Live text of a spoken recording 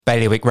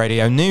Bailiwick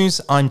Radio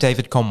News, I'm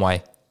David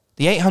Conway.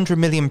 The £800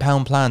 million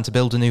plan to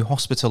build a new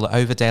hospital at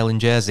Overdale in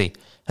Jersey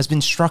has been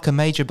struck a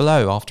major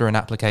blow after an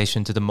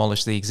application to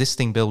demolish the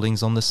existing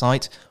buildings on the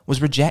site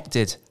was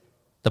rejected.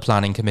 The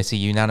planning committee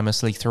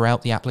unanimously threw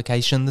out the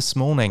application this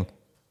morning.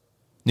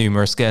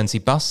 Numerous Guernsey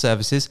bus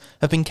services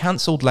have been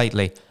cancelled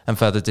lately, and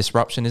further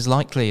disruption is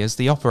likely as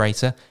the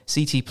operator,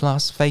 CT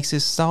Plus,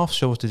 faces staff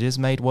shortages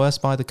made worse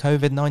by the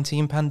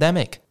COVID-19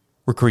 pandemic.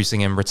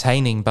 Recruiting and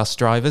retaining bus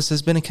drivers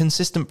has been a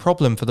consistent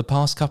problem for the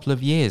past couple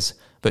of years,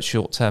 but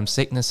short-term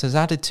sickness has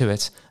added to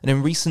it, and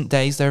in recent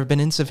days there have been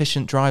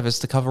insufficient drivers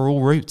to cover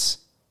all routes.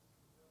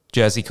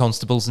 Jersey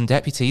constables and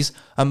deputies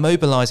are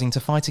mobilising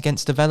to fight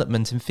against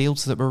development in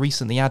fields that were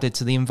recently added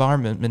to the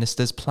Environment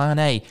Minister's Plan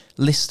A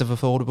list of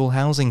affordable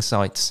housing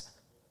sites.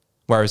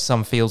 Whereas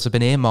some fields have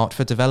been earmarked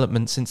for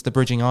development since the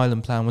Bridging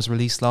Island plan was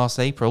released last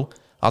April,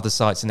 other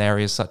sites in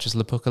areas such as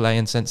Lepukale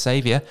and St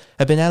Saviour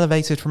have been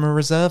elevated from a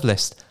reserve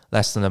list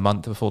less than a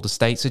month before the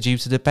states are due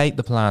to debate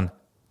the plan.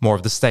 More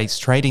of the state's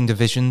trading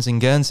divisions in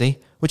Guernsey,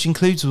 which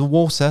includes the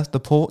water, the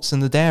ports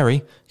and the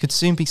dairy, could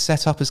soon be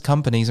set up as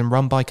companies and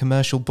run by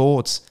commercial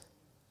boards.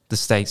 The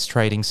state's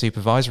Trading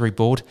Supervisory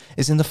Board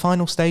is in the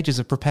final stages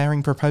of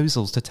preparing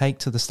proposals to take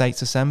to the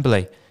State's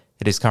Assembly.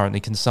 It is currently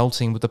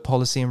consulting with the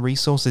Policy and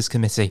Resources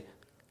Committee.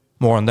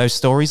 More on those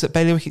stories at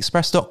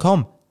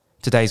bailiwickexpress.com.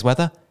 Today's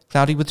weather,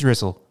 cloudy with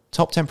drizzle,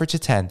 top temperature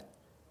 10.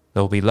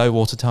 There will be low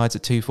water tides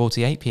at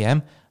 2:48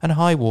 p.m. and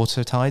high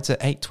water tides at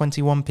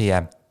 8:21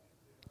 p.m.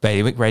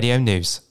 Bailiwick Radio News.